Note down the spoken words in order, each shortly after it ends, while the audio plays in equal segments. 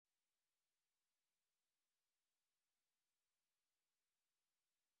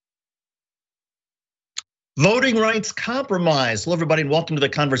Voting rights compromise. Hello, everybody, and welcome to the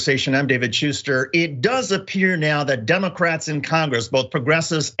conversation. I'm David Schuster. It does appear now that Democrats in Congress, both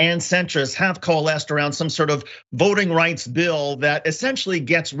progressives and centrists, have coalesced around some sort of voting rights bill that essentially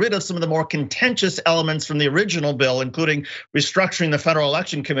gets rid of some of the more contentious elements from the original bill, including restructuring the Federal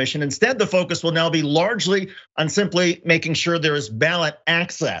Election Commission. Instead, the focus will now be largely on simply making sure there is ballot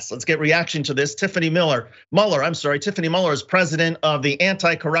access. Let's get reaction to this. Tiffany Muller is president of the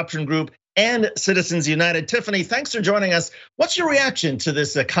anti-corruption group and Citizens United. Tiffany, thanks for joining us. What's your reaction to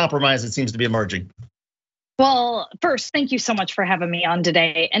this compromise that seems to be emerging? Well, first, thank you so much for having me on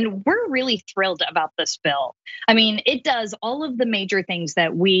today. And we're really thrilled about this bill. I mean, it does all of the major things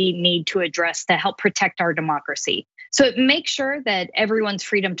that we need to address to help protect our democracy. So it makes sure that everyone's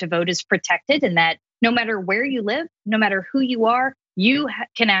freedom to vote is protected and that no matter where you live, no matter who you are, you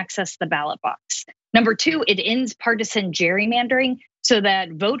can access the ballot box. Number two, it ends partisan gerrymandering so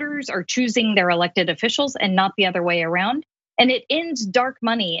that voters are choosing their elected officials and not the other way around. And it ends dark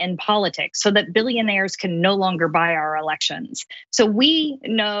money in politics so that billionaires can no longer buy our elections. So we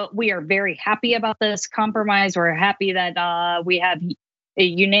are very happy about this compromise. We're happy that we have a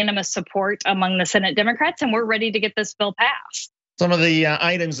unanimous support among the Senate Democrats, and we're ready to get this bill passed. Some of the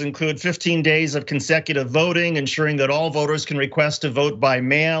items include 15 days of consecutive voting, ensuring that all voters can request to vote by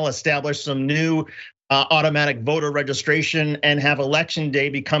mail, establish some new automatic voter registration, and have election day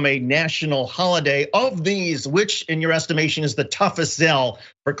become a national holiday. Of these, which in your estimation is the toughest sell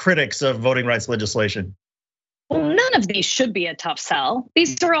for critics of voting rights legislation? Well, none of these should be a tough sell.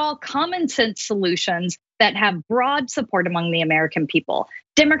 These are all common sense solutions that have broad support among the American people.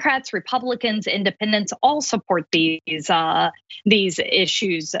 Democrats, Republicans, Independents all support these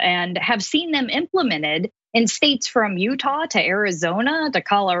issues and have seen them implemented in states from Utah to Arizona to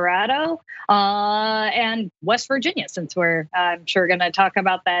Colorado and West Virginia, since we're I'm sure going to talk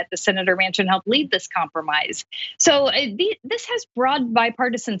about that. The Senator Manchin helped lead this compromise. So this has broad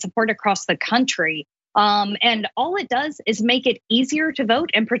bipartisan support across the country. And all it does is make it easier to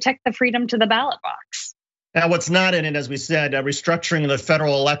vote and protect the freedom to the ballot box. Now, what's not in it, as we said, restructuring the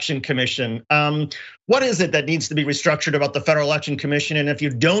Federal Election Commission. What is it that needs to be restructured about the Federal Election Commission? And if you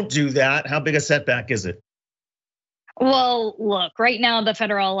don't do that, how big a setback is it? Well, look, right now the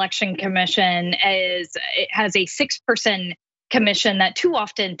Federal Election Commission has a 6-person commission that too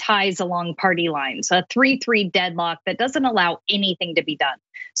often ties along party lines, a 3-3 deadlock that doesn't allow anything to be done.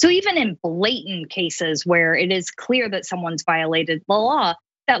 So even in blatant cases where it is clear that someone's violated the law,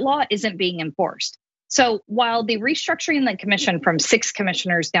 that law isn't being enforced. So while the restructuring the commission from 6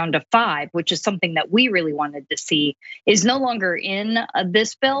 commissioners down to 5, which is something that we really wanted to see, is no longer in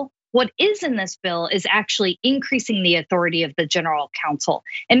this bill, what is in this bill is actually increasing the authority of the general counsel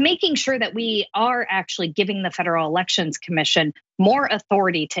and making sure that we are actually giving the Federal Elections Commission more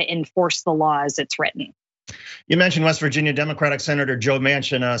authority to enforce the law as it's written. You mentioned West Virginia Democratic Senator Joe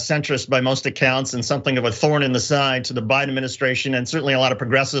Manchin, a centrist by most accounts and something of a thorn in the side to the Biden administration and certainly a lot of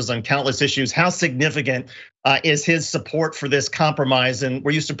progressives on countless issues. How significant is his support for this compromise, and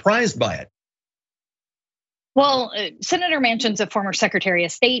were you surprised by it? Well, Senator Manchin's a former Secretary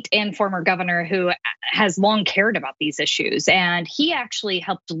of State and former governor who has long cared about these issues. And he actually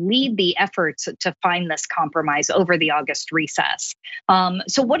helped lead the efforts to find this compromise over the August recess.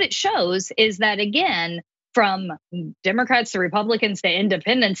 So what it shows is that, again, from Democrats to Republicans to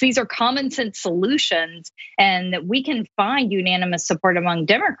Independents, these are common sense solutions, and we can find unanimous support among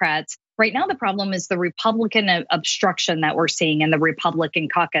Democrats. Right now, the problem is the Republican obstruction that we're seeing in the Republican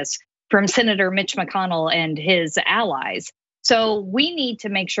caucus from Senator Mitch McConnell and his allies. So we need to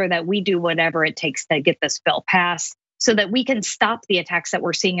make sure that we do whatever it takes to get this bill passed so that we can stop the attacks that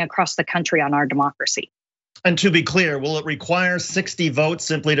we're seeing across the country on our democracy. And to be clear, will it require 60 votes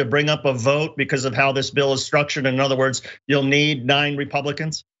simply to bring up a vote because of how this bill is structured? In other words, you'll need 9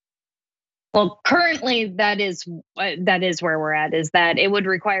 Republicans? Well, currently that is where we're at, is that it would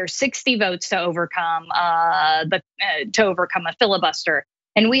require 60 votes to overcome a filibuster.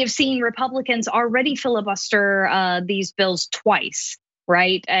 And we have seen Republicans already filibuster these bills twice,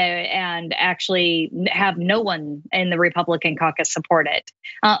 right? And actually have no one in the Republican caucus support it.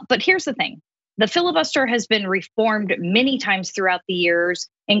 But here's the thing. The filibuster has been reformed many times throughout the years,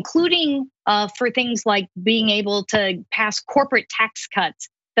 including for things like being able to pass corporate tax cuts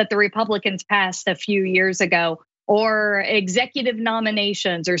that the Republicans passed a few years ago, or executive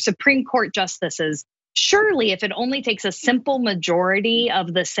nominations or Supreme Court justices. Surely, if it only takes a simple majority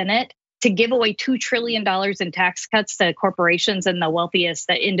of the Senate to give away $2 trillion in tax cuts to corporations and the wealthiest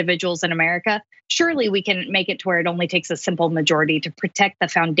individuals in America, surely we can make it to where it only takes a simple majority to protect the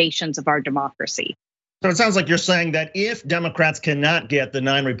foundations of our democracy. So it sounds like you're saying that if Democrats cannot get the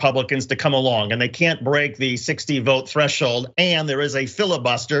 9 Republicans to come along and they can't break the 60 vote threshold and there is a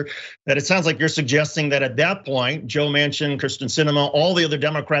filibuster, that it sounds like you're suggesting that at that point, Joe Manchin, Kristen Sinema, all the other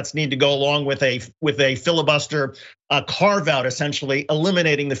Democrats need to go along with a filibuster carve out, essentially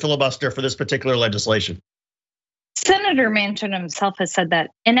eliminating the filibuster for this particular legislation. Senator Manchin himself has said that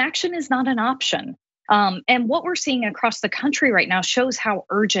inaction is not an option. And what we're seeing across the country right now shows how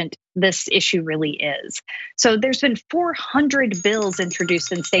urgent this issue really is. So there's been 400 bills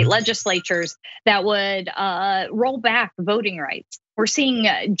introduced in state legislatures that would roll back voting rights. We're seeing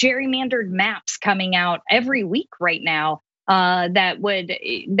gerrymandered maps coming out every week right now that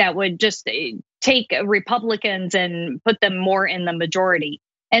would just take Republicans and put them more in the majority.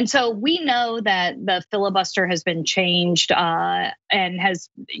 And so we know that the filibuster has been changed and has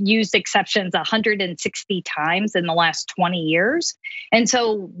used exceptions 160 times in the last 20 years. And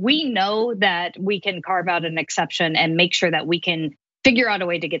so we know that we can carve out an exception and make sure that we can figure out a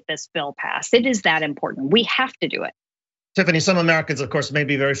way to get this bill passed. It is that important. We have to do it. Tiffany, some Americans, of course, may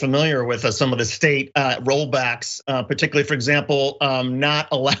be very familiar with some of the state rollbacks, particularly, for example, not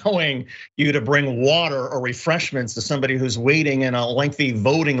allowing you to bring water or refreshments to somebody who's waiting in a lengthy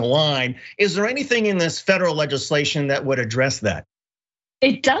voting line. Is there anything in this federal legislation that would address that?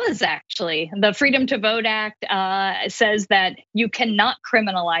 It does, actually. The Freedom to Vote Act says that you cannot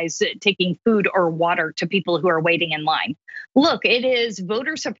criminalize taking food or water to people who are waiting in line. Look, it is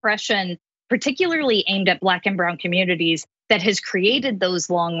voter suppression, particularly aimed at Black and brown communities, that has created those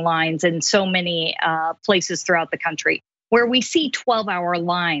long lines in so many places throughout the country, where we see 12-hour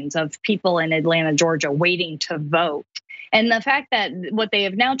lines of people in Atlanta, Georgia, waiting to vote. And the fact that what they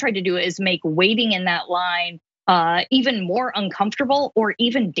have now tried to do is make waiting in that line even more uncomfortable or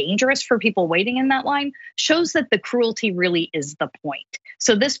even dangerous for people waiting in that line shows that the cruelty really is the point.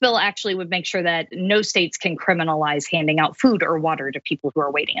 So this bill actually would make sure that no states can criminalize handing out food or water to people who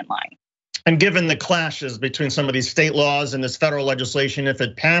are waiting in line. And given the clashes between some of these state laws and this federal legislation, if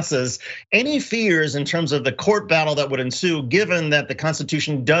it passes, any fears in terms of the court battle that would ensue, given that the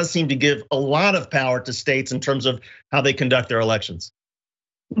Constitution does seem to give a lot of power to states in terms of how they conduct their elections?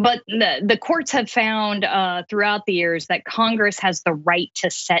 But the courts have found throughout the years that Congress has the right to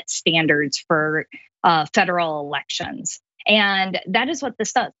set standards for federal elections. And that is what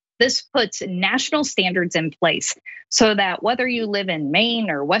this does. This puts national standards in place so that whether you live in Maine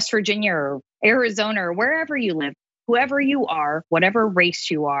or West Virginia or Arizona or wherever you live, whoever you are, whatever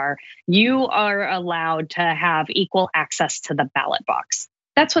race you are allowed to have equal access to the ballot box.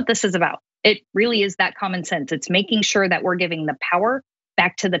 That's what this is about. It really is that common sense. It's making sure that we're giving the power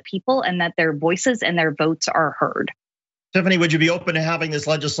back to the people and that their voices and their votes are heard. Tiffany, would you be open to having this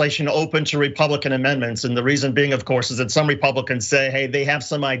legislation open to Republican amendments? And the reason being, of course, is that some Republicans say, hey, they have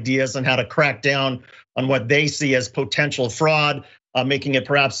some ideas on how to crack down on what they see as potential fraud, making it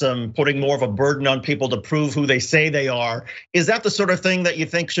perhaps putting more of a burden on people to prove who they say they are. Is that the sort of thing that you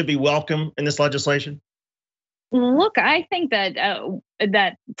think should be welcome in this legislation? Look, I think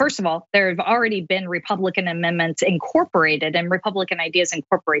that first of all, there have already been Republican amendments incorporated and Republican ideas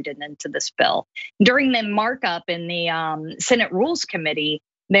incorporated into this bill. During the markup in the Senate Rules Committee,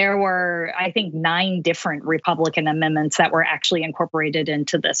 there were, I think, 9 different Republican amendments that were actually incorporated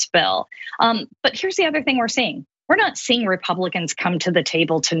into this bill. But here's the other thing we're seeing. We're not seeing Republicans come to the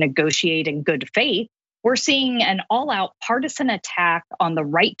table to negotiate in good faith. We're seeing an all-out partisan attack on the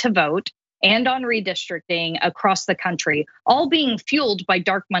right to vote and on redistricting across the country, all being fueled by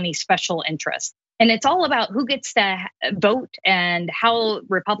dark money special interests. And it's all about who gets to vote and how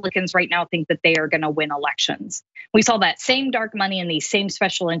Republicans right now think that they are going to win elections. We saw that same dark money and these same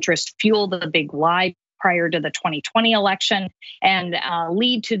special interests fuel the big lie prior to the 2020 election and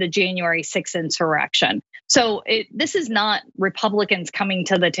lead to the January 6th insurrection. So this is not Republicans coming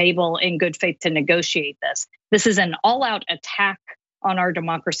to the table in good faith to negotiate this. This is an all-out attack on our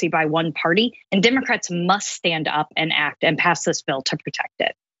democracy by one party, and Democrats must stand up and act and pass this bill to protect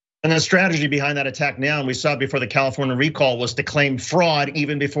it. And the strategy behind that attack now, and we saw it before the California recall, was to claim fraud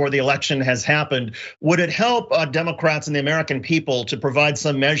even before the election has happened. Would it help Democrats and the American people to provide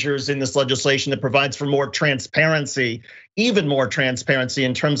some measures in this legislation that provides for more transparency, even more transparency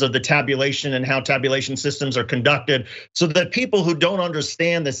in terms of the tabulation and how tabulation systems are conducted, so that people who don't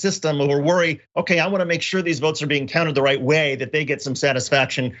understand the system or worry, okay, I want to make sure these votes are being counted the right way, that they get some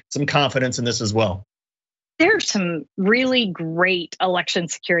satisfaction, some confidence in this as well? There are some really great election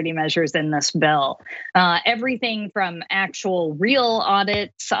security measures in this bill. Everything from actual real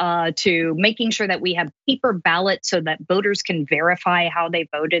audits to making sure that we have paper ballots so that voters can verify how they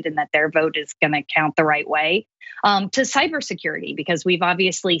voted and that their vote is going to count the right way, to cybersecurity, because we've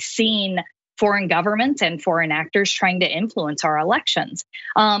obviously seen foreign governments and foreign actors trying to influence our elections.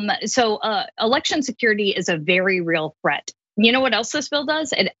 So election security is a very real threat. You know what else this bill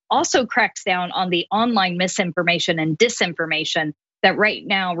does? It also cracks down on the online misinformation and disinformation that right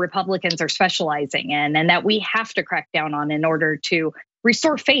now Republicans are specializing in, and that we have to crack down on in order to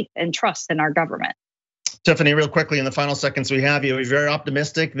restore faith and trust in our government. Tiffany, real quickly in the final seconds we have you, are you very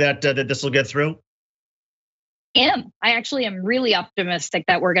optimistic that this will get through? I actually am really optimistic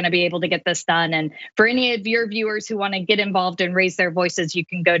that we're going to be able to get this done. And for any of your viewers who want to get involved and raise their voices, you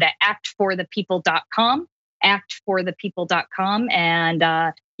can go to actforthepeople.com, actforthepeople.com,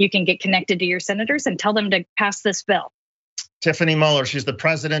 and you can get connected to your senators and tell them to pass this bill. Tiffany Muller, she's the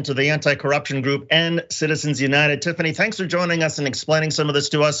president of the anti-corruption group and Citizens United. Tiffany, thanks for joining us and explaining some of this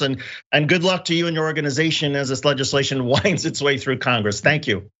to us, and good luck to you and your organization as this legislation winds its way through Congress. Thank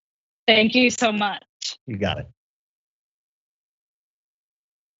you. Thank you so much. You got it.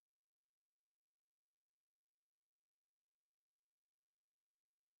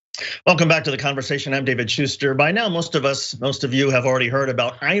 Welcome back to the conversation. I'm David Schuster. By now, most of you have already heard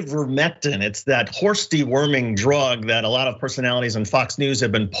about ivermectin. It's that horse deworming drug that a lot of personalities on Fox News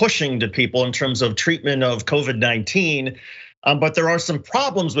have been pushing to people in terms of treatment of COVID-19. But there are some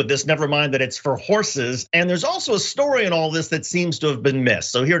problems with this, never mind that it's for horses. And there's also a story in all this that seems to have been missed.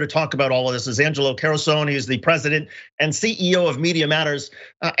 So here to talk about all of this is Angelo Carusone. He's the president and CEO of Media Matters.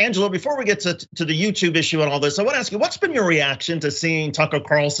 Angelo, before we get to the YouTube issue and all this, I want to ask you, what's been your reaction to seeing Tucker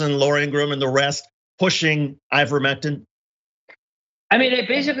Carlson, Laura Ingraham, and the rest pushing ivermectin? I mean, it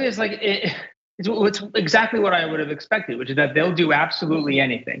basically is like, it's exactly what I would have expected, which is that they'll do absolutely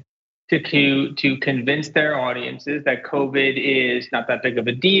anything to convince their audiences that COVID is not that big of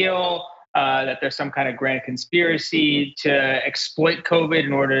a deal, that there's some kind of grand conspiracy to exploit COVID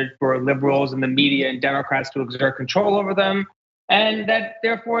in order for liberals and the media and Democrats to exert control over them, and that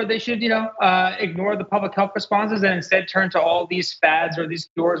therefore they should, ignore the public health responses and instead turn to all these fads or these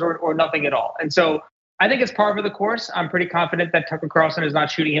cures or nothing at all. And so I think it's par for the course. I'm pretty confident that Tucker Carlson is not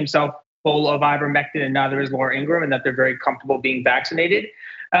shooting himself full of ivermectin, and neither is Laura Ingraham, and that they're very comfortable being vaccinated.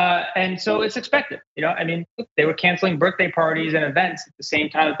 And so it's expected, I mean, they were canceling birthday parties and events at the same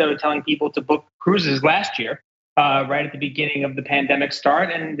time that they were telling people to book cruises last year, right at the beginning of the pandemic start.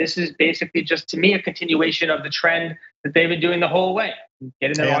 And this is basically just, to me, a continuation of the trend that they've been doing the whole way.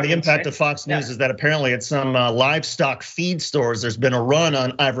 The impact of Fox News is that apparently at some livestock feed stores, there's been a run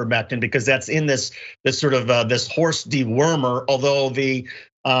on ivermectin because that's in this sort of this horse dewormer, although the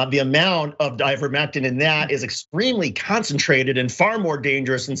amount of ivermectin in that is extremely concentrated and far more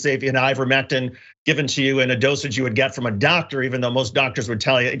dangerous than, say, if you had ivermectin given to you in a dosage you would get from a doctor, even though most doctors would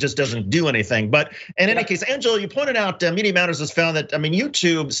tell you it just doesn't do anything. But in any case, Angelo, you pointed out Media Matters has found that,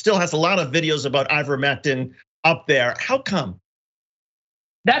 YouTube still has a lot of videos about ivermectin up there. How come?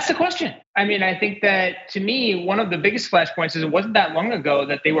 That's the question. I mean, I think that, to me, one of the biggest flashpoints is it wasn't that long ago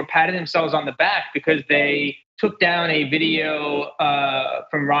that they were patting themselves on the back because they took down a video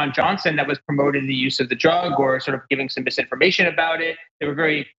from Ron Johnson that was promoting the use of the drug or sort of giving some misinformation about it. They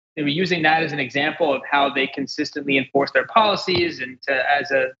were using that as an example of how they consistently enforce their policies and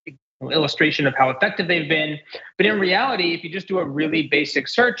as a illustration of how effective they've been. But in reality, if you just do a really basic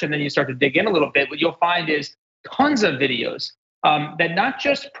search and then you start to dig in a little bit, what you'll find is tons of videos that not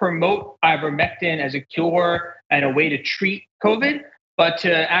just promote ivermectin as a cure and a way to treat COVID, but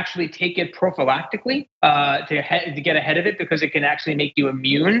to actually take it prophylactically, to get ahead of it, because it can actually make you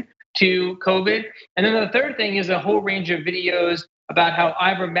immune to COVID. And then the third thing is a whole range of videos about how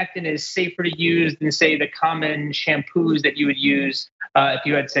ivermectin is safer to use than, say, the common shampoos that you would use if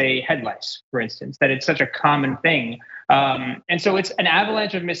you had, say, head lice, for instance, that it's such a common thing. And so it's an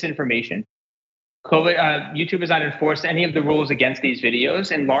avalanche of misinformation. YouTube has not enforced any of the rules against these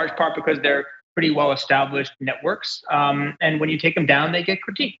videos, in large part because they're pretty well-established networks. And when you take them down, they get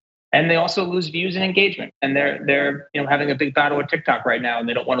critiqued. And they also lose views and engagement. And they're having a big battle with TikTok right now, and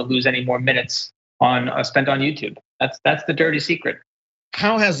they don't want to lose any more minutes spent on YouTube. That's the dirty secret.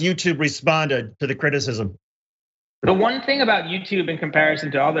 How has YouTube responded to the criticism? The one thing about YouTube in comparison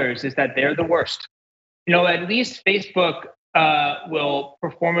to others is that they're the worst. At least Facebook will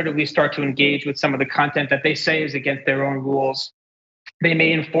performatively start to engage with some of the content that they say is against their own rules. They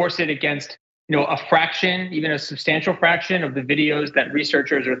may enforce it against a fraction, even a substantial fraction of the videos that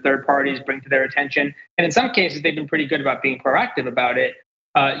researchers or third parties bring to their attention. And in some cases, they've been pretty good about being proactive about it.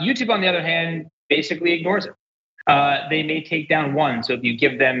 YouTube, on the other hand, basically ignores it. They may take down one. So if you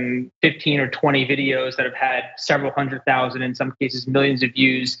give them 15 or 20 videos that have had several 100,000, in some cases millions of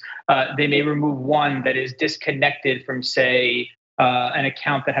views, they may remove one that is disconnected from, say, an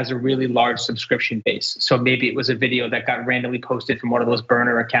account that has a really large subscription base. So maybe it was a video that got randomly posted from one of those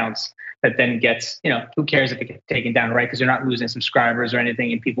burner accounts that then gets, who cares if it gets taken down, right? Because you're not losing subscribers or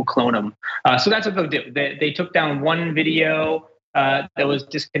anything and people clone them. So that's what they'll do. They took down one video that was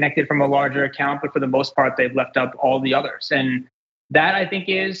disconnected from a larger account, but for the most part, they've left up all the others. And that, I think,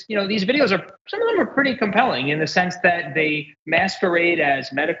 is, these videos some of them are pretty compelling in the sense that they masquerade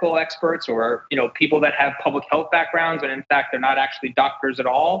as medical experts or, people that have public health backgrounds. And in fact, they're not actually doctors at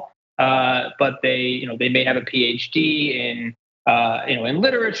all. But they may have a PhD in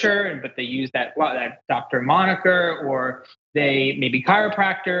literature, but they use that doctor moniker, or they may be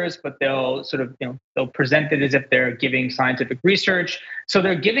chiropractors, but they'll sort of, they'll present it as if they're giving scientific research. So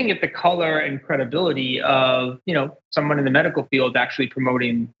they're giving it the color and credibility of, someone in the medical field actually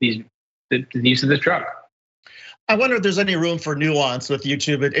promoting the use of this drug. I wonder if there's any room for nuance with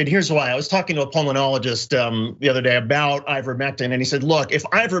YouTube, and here's why. I was talking to a pulmonologist the other day about ivermectin, and he said, look, if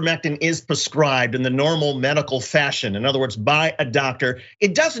ivermectin is prescribed in the normal medical fashion, in other words, by a doctor,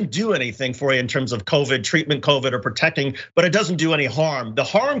 it doesn't do anything for you in terms of COVID, treatment COVID or protecting, but it doesn't do any harm. The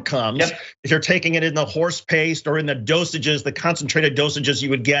harm comes if you're taking it in the horse paste or in the dosages, the concentrated dosages you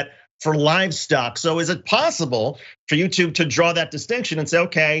would get for livestock. So is it possible for YouTube to draw that distinction and say,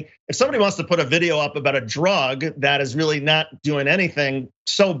 okay, if somebody wants to put a video up about a drug that is really not doing anything,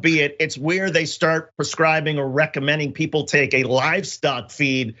 so be it. It's where they start prescribing or recommending people take a livestock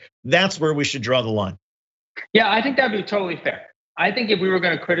feed. That's where we should draw the line. Yeah, I think that'd be totally fair. I think if we were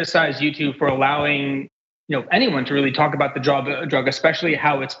going to criticize YouTube for allowing anyone to really talk about the drug, especially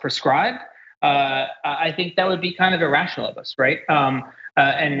how it's prescribed, I think that would be kind of irrational of us, right?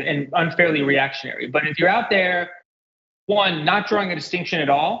 And unfairly reactionary. But if you're out there, one, not drawing a distinction at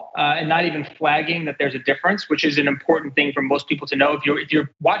all, and not even flagging that there's a difference, which is an important thing for most people to know. If you're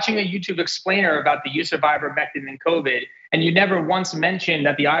watching a YouTube explainer about the use of ivermectin in COVID, and you never once mention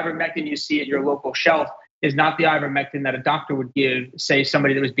that the ivermectin you see at your local shelf is not the ivermectin that a doctor would give, say,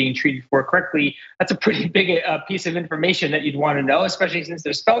 somebody that was being treated for correctly, that's a pretty big piece of information that you'd want to know, especially since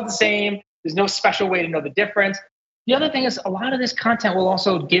they're spelled the same. There's no special way to know the difference. The other thing is a lot of this content will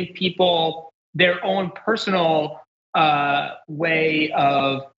also give people their own personal way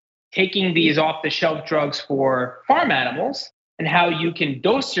of taking these off-the-shelf drugs for farm animals and how you can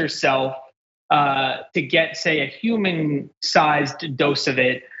dose yourself to get, say, a human-sized dose of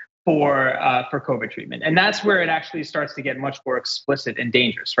it for COVID treatment. And that's where it actually starts to get much more explicit and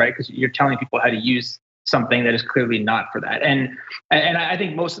dangerous, right? Because you're telling people how to use something that is clearly not for that. And I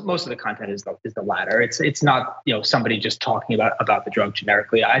think most of the content is the latter. It's not somebody just talking about the drug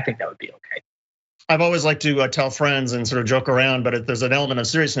generically. I think that would be okay. I've always liked to tell friends and sort of joke around, but there's an element of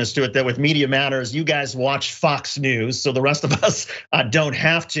seriousness to it that with Media Matters, you guys watch Fox News, so the rest of us don't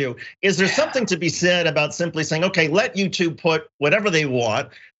have to. Is there something to be said about simply saying, okay, let YouTube put whatever they want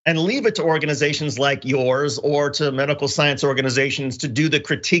and leave it to organizations like yours or to medical science organizations to do the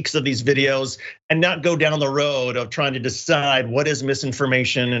critiques of these videos and not go down the road of trying to decide what is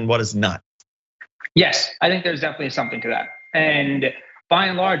misinformation and what is not? Yes, I think there's definitely something to that. And by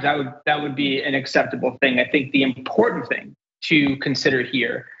and large, that would be an acceptable thing. I think the important thing to consider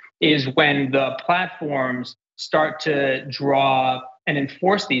here is when the platforms start to draw and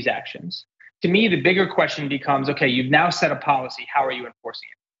enforce these actions. To me, the bigger question becomes, okay, you've now set a policy. How are you enforcing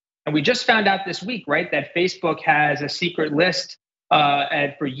it? And we just found out this week, right, that Facebook has a secret list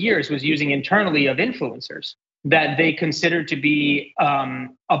and for years was using internally of influencers that they considered to be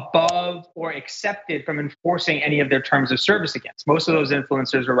above or accepted from enforcing any of their terms of service against. Most of those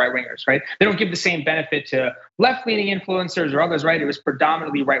influencers are right-wingers, right? They don't give the same benefit to left-leaning influencers or others, right? It was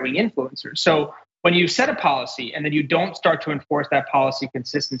predominantly right-wing influencers. So when you set a policy and then you don't start to enforce that policy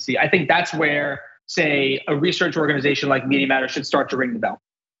consistency, I think that's where, say, a research organization like Media Matters should start to ring the bell.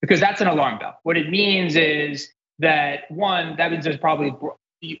 Because that's an alarm bell. What it means is that, one, that means there's probably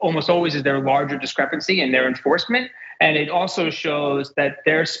almost always is there a larger discrepancy in their enforcement. And it also shows that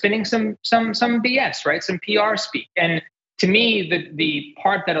they're spinning some BS, right? Some PR speak. And to me, the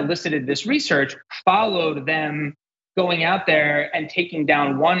part that elicited this research followed them going out there and taking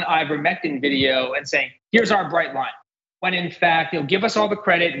down one ivermectin video and saying, here's our bright line. When in fact, give us all the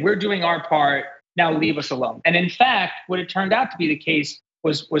credit. We're doing our part. Now leave us alone. And in fact, what it turned out to be the case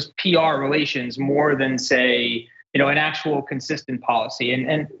was PR relations more than, say, an actual consistent policy.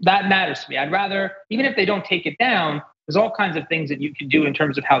 And that matters to me. I'd rather, even if they don't take it down, there's all kinds of things that you can do in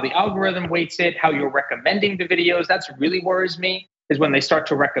terms of how the algorithm weights it, how you're recommending the videos. That's really worries me, is when they start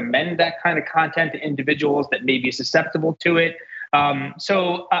to recommend that kind of content to individuals that may be susceptible to it.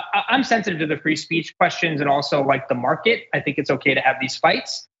 So I'm sensitive to the free speech questions and also like the market. I think it's okay to have these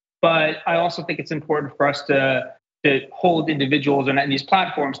fights, but I also think it's important for us to to hold individuals and these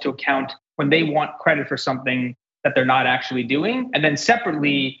platforms to account when they want credit for something that they're not actually doing. And then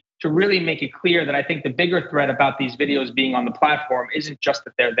separately, to really make it clear that I think the bigger threat about these videos being on the platform isn't just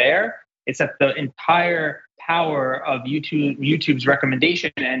that they're there, it's that the entire power of YouTube's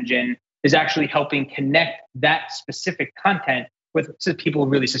recommendation engine is actually helping connect that specific content with people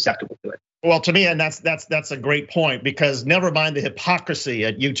really susceptible to it. Well, to me, and that's a great point, because never mind the hypocrisy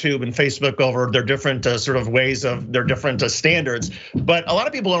at YouTube and Facebook over their different sort of ways of their different standards, but a lot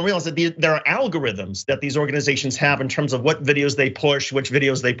of people don't realize that there are algorithms that these organizations have in terms of what videos they push, which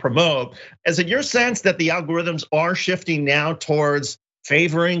videos they promote. Is it your sense that the algorithms are shifting now towards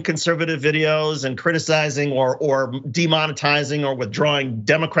favoring conservative videos and criticizing or demonetizing or withdrawing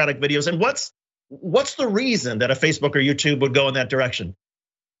democratic videos? And what's the reason that a Facebook or YouTube would go in that direction?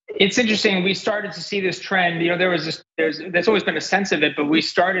 It's interesting. We started to see this trend. There's always been a sense of it, but we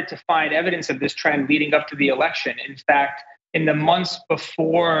started to find evidence of this trend leading up to the election. In fact, in the months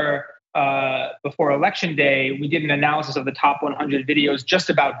before election day, we did an analysis of the top 100 videos just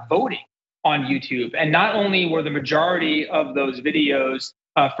about voting on YouTube. And not only were the majority of those videos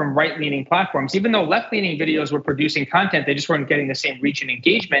from right-leaning platforms, even though left-leaning videos were producing content, they just weren't getting the same reach and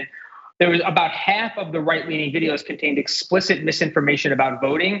engagement. There was about half of the right-leaning videos contained explicit misinformation about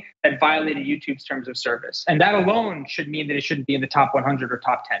voting that violated YouTube's terms of service. And that alone should mean that it shouldn't be in the top 100 or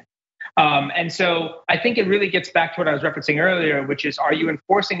top 10. And so I think it really gets back to what I was referencing earlier, which is, are you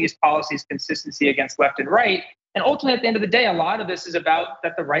enforcing these policies consistency against left and right? And ultimately, at the end of the day, a lot of this is about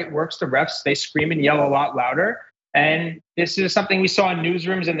that the right works the refs. They scream and yell a lot louder. And this is something we saw in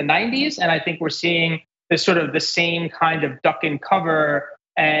newsrooms in the 90s. And I think we're seeing this sort of the same kind of duck and cover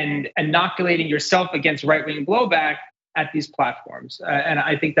and inoculating yourself against right-wing blowback at these platforms. And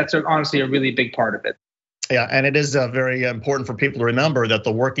I think that's honestly a really big part of it. Yeah, and it is very important for people to remember that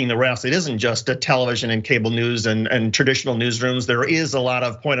the working the refs, it isn't just a television and cable news and traditional newsrooms. There is a lot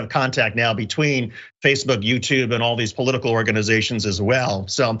of point of contact now between Facebook, YouTube, and all these political organizations as well.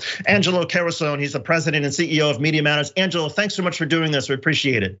 So Angelo Carusone, he's the president and CEO of Media Matters. Angelo, thanks so much for doing this. We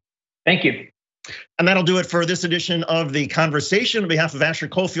appreciate it. Thank you. And that'll do it for this edition of The Conversation. On behalf of Asher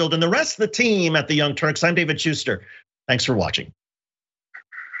Cofield and the rest of the team at the Young Turks, I'm David Schuster. Thanks for watching.